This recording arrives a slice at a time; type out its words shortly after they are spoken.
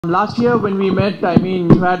Last year when we met, I mean,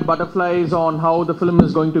 you had butterflies on how the film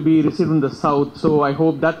is going to be received in the South. So I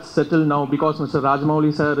hope that's settled now because Mr.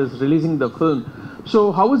 Rajamouli sir is releasing the film.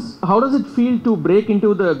 So how does it feel to break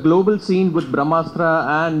into the global scene with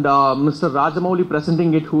Brahmastra and Mr. Rajamouli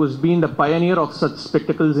presenting it, who has been the pioneer of such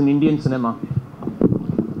spectacles in Indian cinema?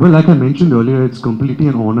 Well, like I mentioned earlier, it's completely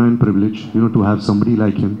an honor and privilege, to have somebody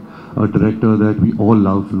like him, a director that we all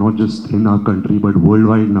love, not just in our country, but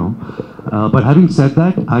worldwide now. But having said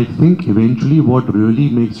that, I think eventually what really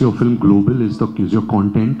makes your film global is your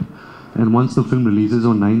content. And once the film releases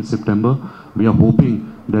on 9th September, we are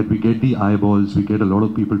hoping that we get the eyeballs, we get a lot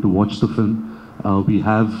of people to watch the film. We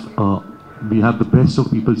have the best of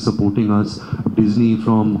people supporting us. Disney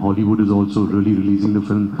from Hollywood is also really releasing the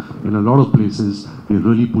film in a lot of places. They're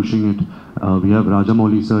really pushing it. We have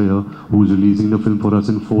Rajamouli sir here, who's releasing the film for us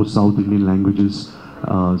in 4 South Indian languages.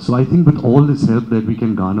 So I think with all this help that we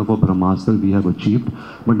can garner for Brahmastra, we have achieved.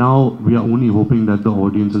 But now we are only hoping that the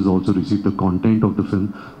audiences also receive the content of the film,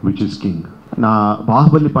 which is king. நான்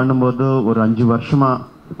பாகுபலி பண்ணும்போது ஒரு 5 வருஷமா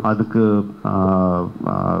அதுக்கு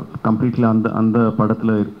completely அந்த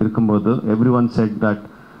படத்தில் இருக்கும்போது everyone said that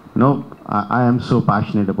I am so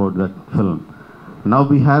passionate about that film. Now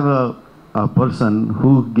we have a person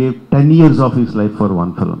who gave 10 years of his life for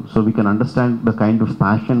one film, so we can understand the kind of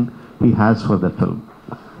passion he has for that film.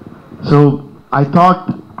 So I thought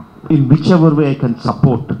in whichever way I can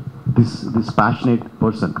support this passionate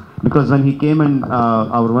person, because when he came and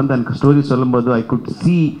our one then story சொல்லும்போது I could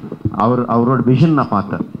see our vision na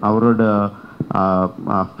paatha, our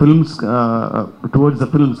films towards the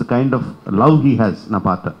films, the kind of love he has na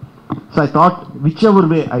paatha. So I thought whichever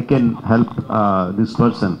way I can help this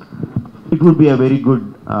person, it would be a very good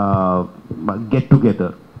get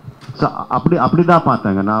together. So அப்படிதான்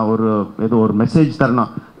பார்த்தாங்க. நான் ஏதோ ஒரு message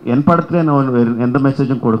தரணும், என் படத்துல நான் எந்த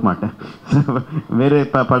மெசேஜும் கொடுக்க மாட்டேன், வேற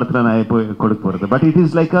படத்துல நான் போய் கொடுக்க போறது. But it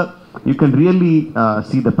is like you can really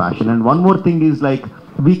see the passion. And one more thing is like,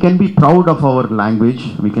 we can be proud of our language,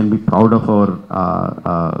 we can be proud of our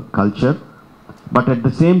culture, but at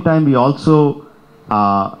the same time we also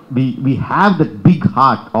we have that big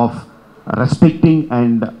heart of respecting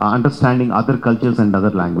and understanding other cultures and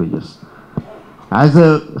other languages. As a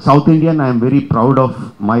South Indian, I am very proud of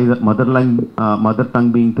my mother tongue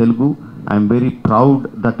being Telugu. I am very proud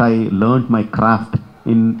that I learned my craft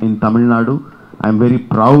in Tamil Nadu. I am very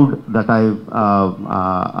proud that I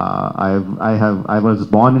was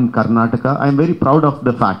born in Karnataka. I am very proud of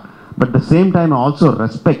the fact. But at the same time, I also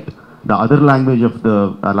respect the other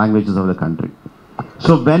languages of the country.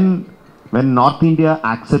 So when North India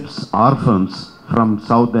accepts our films from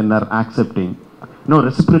South and are accepting,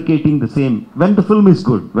 reciprocating the same, when the film is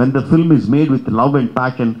good, when the film is made with love and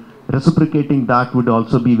passion, reciprocating that would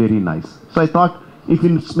also be very nice. So I thought, if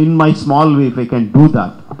in my small way, if I can do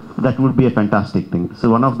that, that would be a fantastic thing. So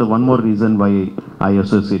one more reason why I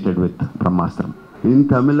associated with Brahmastra. In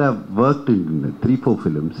Tamil, I've worked in 3-4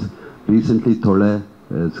 films. Recently, Thole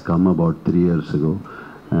has come about 3 years ago.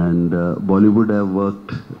 And Bollywood, I've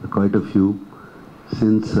worked quite a few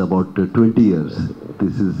since about 20 years.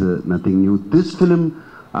 This is nothing new. This film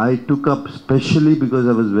I took up specially because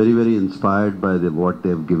I was very, very inspired by what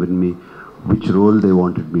they have given me, which role they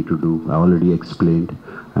wanted me to do. I already explained,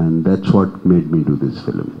 and that's what made me do this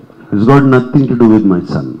film. It's got nothing to do with my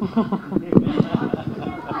son.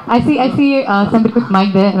 I see somebody with mic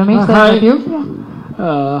there. Ramesh, sir, with you?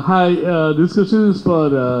 Hi, this question is for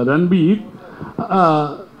Ranbir.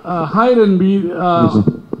 Hi Ranbir,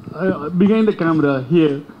 behind the camera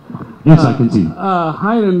here. Yes, I can see.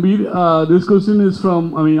 Hi Ranbir, this question is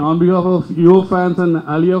from, on behalf of your fans and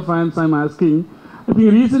Alia fans, I'm asking. I think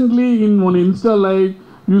recently in one Insta live,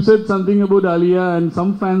 you said something about Alia and some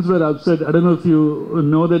fans were upset. I don't know if you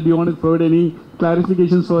know that. Do you want to provide any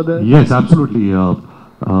clarifications for that? Yes, absolutely.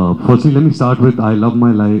 Firstly, let me start with, I love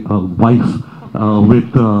my wife with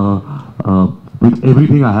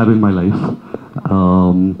everything I have in my life.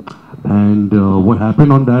 And what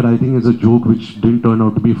happened on that, I think, is a joke which didn't turn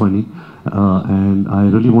out to be funny. And I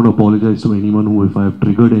really want to apologize to anyone if I have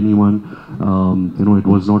triggered anyone. It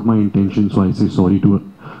was not my intention, so I say sorry to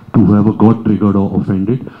whoever got triggered or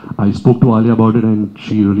offended. I spoke to Alia about it and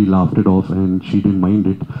she really laughed it off and she didn't mind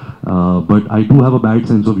it. But I do have a bad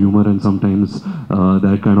sense of humor and sometimes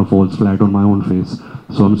that kind of falls flat on my own face.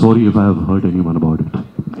 So I'm sorry if I have hurt anyone about it.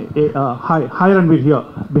 Hi Ranbir here,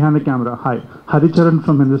 behind the camera. Hi, Haricharan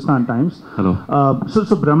from Hindustan Times. Hello.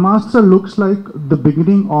 So Brahmastra looks like the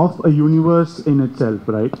beginning of a universe in itself,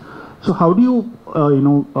 right? So how do you,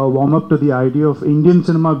 warm up to the idea of Indian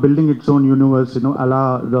cinema building its own universe, a la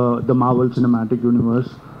the Marvel Cinematic Universe?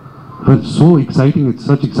 Well, so exciting. It's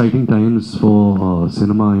such exciting times for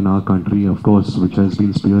cinema in our country, of course, which has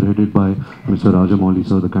been spearheaded by Mr. Rajamouli,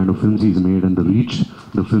 sir, the kind of films he's made and the reach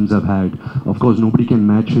the films have had. Of course, nobody can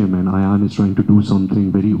match him, and Ayan is trying to do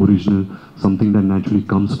something very original, something that naturally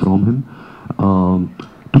comes from him.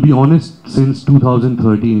 To be honest, since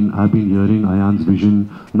 2013, I've been hearing Ayan's vision,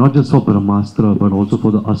 not just for Brahmastra, but also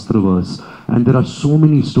for the Astraverse. And there are so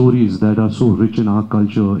many stories that are so rich in our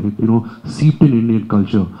culture, seeped in Indian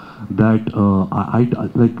culture, that I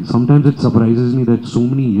like, sometimes it surprises me that so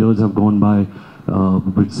many years have gone by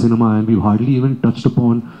with cinema, and we've hardly even touched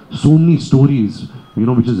upon so many stories,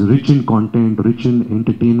 which is rich in content, rich in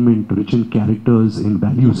entertainment, rich in characters, in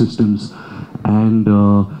value systems. And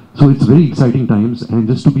so it's very exciting times, and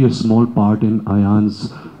just to be a small part in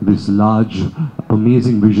Ayan's this large,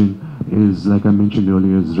 amazing vision is, like I mentioned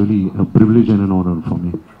earlier, is really a privilege and an honor for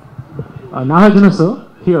me. Nagarjuna sir,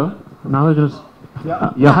 here. Nagarjuna sir.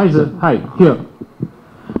 Yeah, hi sir. Hi, here.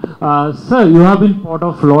 Sir, you have been part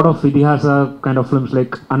of a lot of Itihasa kind of films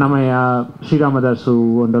like Annamaya,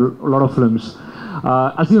 Sriramadasu, and a lot of films.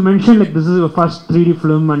 As you mentioned, like, this is your first 3D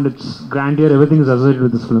film and it's grandeur, everything is associated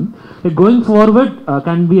with this film. Like, going forward,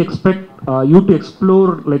 can we expect you to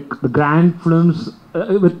explore like the grand films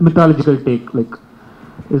with mythological take? Like,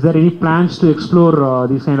 is there any plans to explore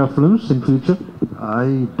these kind of films in future?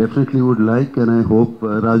 I definitely would like, and I hope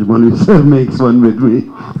Rajamouli sir makes one with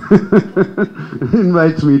me.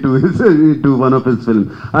 Invites me to one of his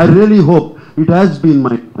films. I really hope. It has been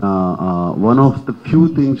my one of the few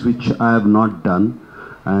things which I have not done,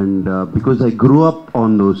 and because I grew up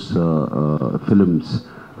on those films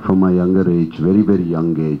from my younger age, very, very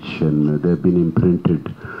young age, and they've been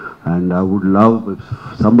imprinted. And I would love if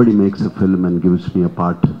somebody makes a film and gives me a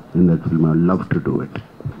part in that film. I'd love to do it.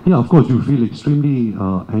 Yeah, of course, you feel extremely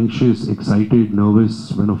anxious, excited,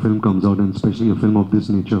 nervous when a film comes out, and especially a film of this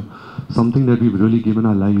nature, something that we've really given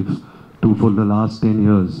our life to for the last 10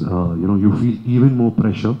 years. You feel even more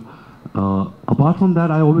pressure. Apart from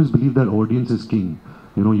that, I always believe that audience is king.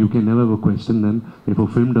 You can never ever question them. If a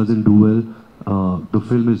film doesn't do well, the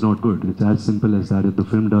film is not good. It's as simple as that. If the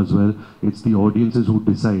film does well, it's the audiences who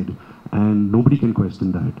decide, and nobody can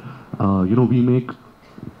question that. We make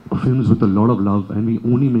films with a lot of love, and we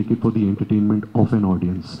only make it for the entertainment of an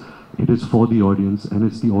audience. It is for the audience, and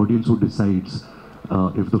it's the audience who decides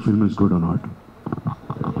if the film is good or not.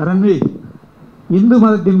 Ranbir, Hindu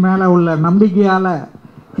மதத்தின் மேல உள்ள நம்பிக்கையால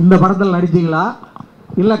இந்த படத்துல நடிச்சீங்களா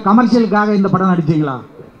இல்ல கமர்ஷியலுக்காக இந்த படம் நடிச்சீங்களா?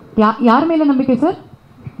 யார் மேல நம்பிக்கை சார்?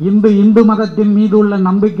 இந்து மதத்தின் மீது உள்ள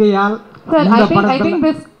நம்பிக்கையால்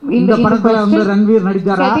இந்த படத்துல வந்து ரன்வீர்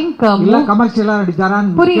நடிச்சாரா இல்ல கமர்ஷியலா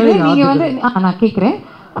நடிச்சாரான்னு புரியல. நீங்க வந்து நான் கேக்குறேன்,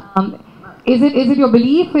 is it your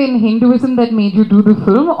belief in Hinduism that made you do the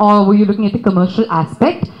film, or were you looking at the commercial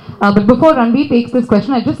aspect? But before Ranbir takes this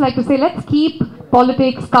question, I'd just like to say, let's keep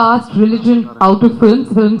politics, caste, religion out of films.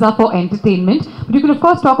 Films are for entertainment. But you can, of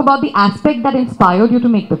course, talk about the aspect that inspired you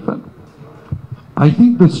to make the film. I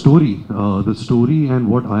think the story and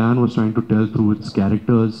what Ayan was trying to tell through its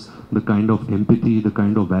characters, the kind of empathy, the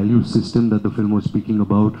kind of value system that the film was speaking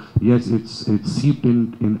about, yes, it's seeped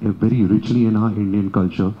in very richly in our Indian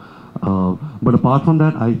culture. But apart from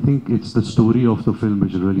that, I think it's the story of the film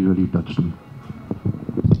which really, really touched me.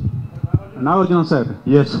 Nagarjuna sir.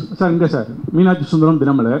 Yes. Sir, inga sir. Meenachi Sundaram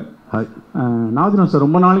Dinamalar. Hi. Nagarjuna sir,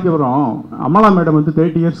 ரொம்ப நாளைக்கு அப்புறம் Amala madam வந்து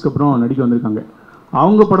 30 இயர்ஸ்க்கு அப்புறம் நடிக்க வந்திருக்காங்க.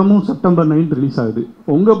 அவங்க படமும் செப்டம்பர் 9 ரிலீஸ் ஆகுது.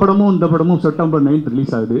 உங்க படமும் இந்த படமும் செப்டம்பர் 9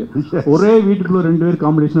 ரிலீஸ் ஆகுது. ஒரே வீட்டுக்குள்ள ரெண்டு பேர்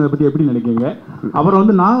காம்பினேஷன், அதை பத்தி எப்படி நினைக்கிறீங்க? அப்புறம்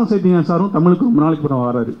வந்து நான் சைத்தியா சாரும் தமிழுக்கு ரொம்ப நாளைக்கு அப்புறம்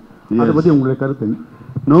வராரு. அதை பத்தி உங்களுடைய கருத்து என்ன?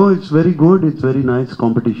 No, it's very good. It's very nice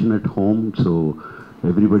competition at home, so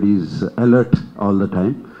everybody is alert all the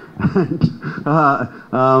time.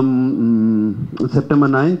 September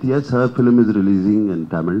 9th, yes, her film is releasing in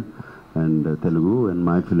Tamil and Telugu, and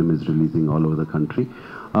my film is releasing all over the country.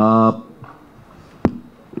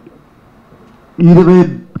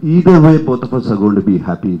 Either way, both of us are going to be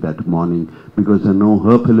happy that morning, because I know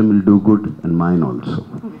her film will do good and mine also.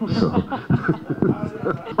 So.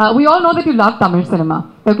 We all know that you love Tamil cinema.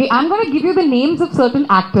 Okay, I'm going to give you the names of certain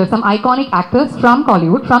actors, some iconic actors from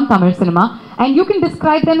Kollywood, from Tamil cinema, and you can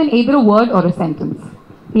describe them in either a word or a sentence.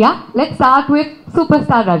 Yeah, let's start with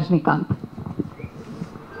superstar Rajinikanth.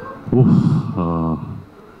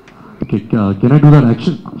 Can I do that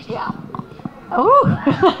action? Yeah. Oh.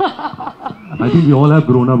 I think we all have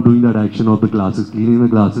grown up doing that action of the glasses, cleaning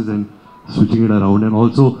the glasses and switching it around, and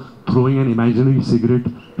also throwing an imaginary cigarette,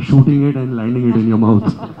 shooting it and landing it in your mouth.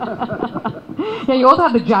 Yeah, you also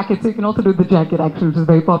have the jacket, so you can also do the jacket action, which is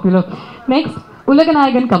very popular. Next,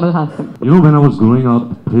 Ulaganayagan Kamal Hassan. You know, when I was growing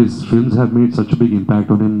up, his films have made such a big impact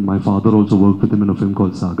on him. My father also worked with him in a film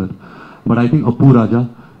called Sagar. But I think Appu Raja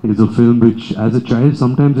is a film which, as a child,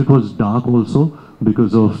 sometimes it was dark also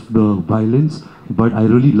because of the violence. But I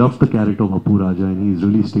really loved the character of Appu Raja, and he's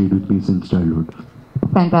really stayed with me since childhood.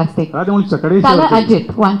 Fantastic. Rajamouli sir, kadesi Tala varu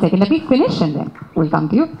Ajit. One second. Let me finish and then we'll come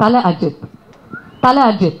to you. Tala Ajit.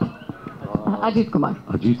 Tala Ajit. Ajit Kumar.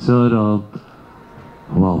 Ajit sir,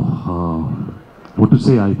 wow. What to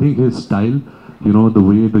say? I think his style, you know, the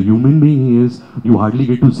way, the human being he is, you hardly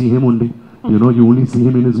get to see him only. You know, you only see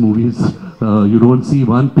him in his movies. You don't see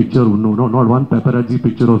one picture, no, not one paparazzi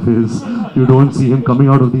picture of his. You don't see him coming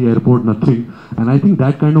out of the airport, nothing. And I think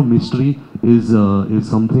that kind of mystery is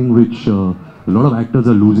something which a lot of actors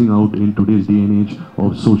are losing out in today's day and age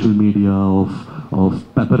of social media, of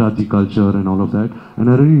paparazzi culture and all of that. And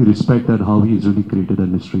I really respect that how he's really created that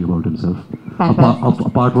mystery about himself.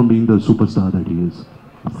 Apart from being the superstar that he is.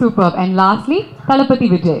 Superb. And lastly, Talapati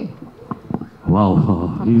Vijay.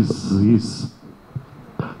 Wow, he seems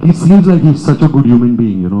like he's such a good human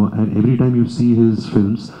being, you know, and every time you see his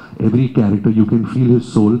films, every character, you can feel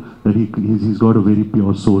his soul, that he's got a very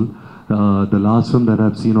pure soul. The last film that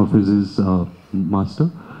I've seen of his is Master,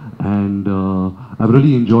 and I've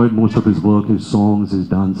really enjoyed most of his work, his songs, his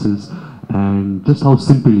dances, and just how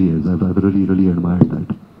simple he is. I've really, really admired that.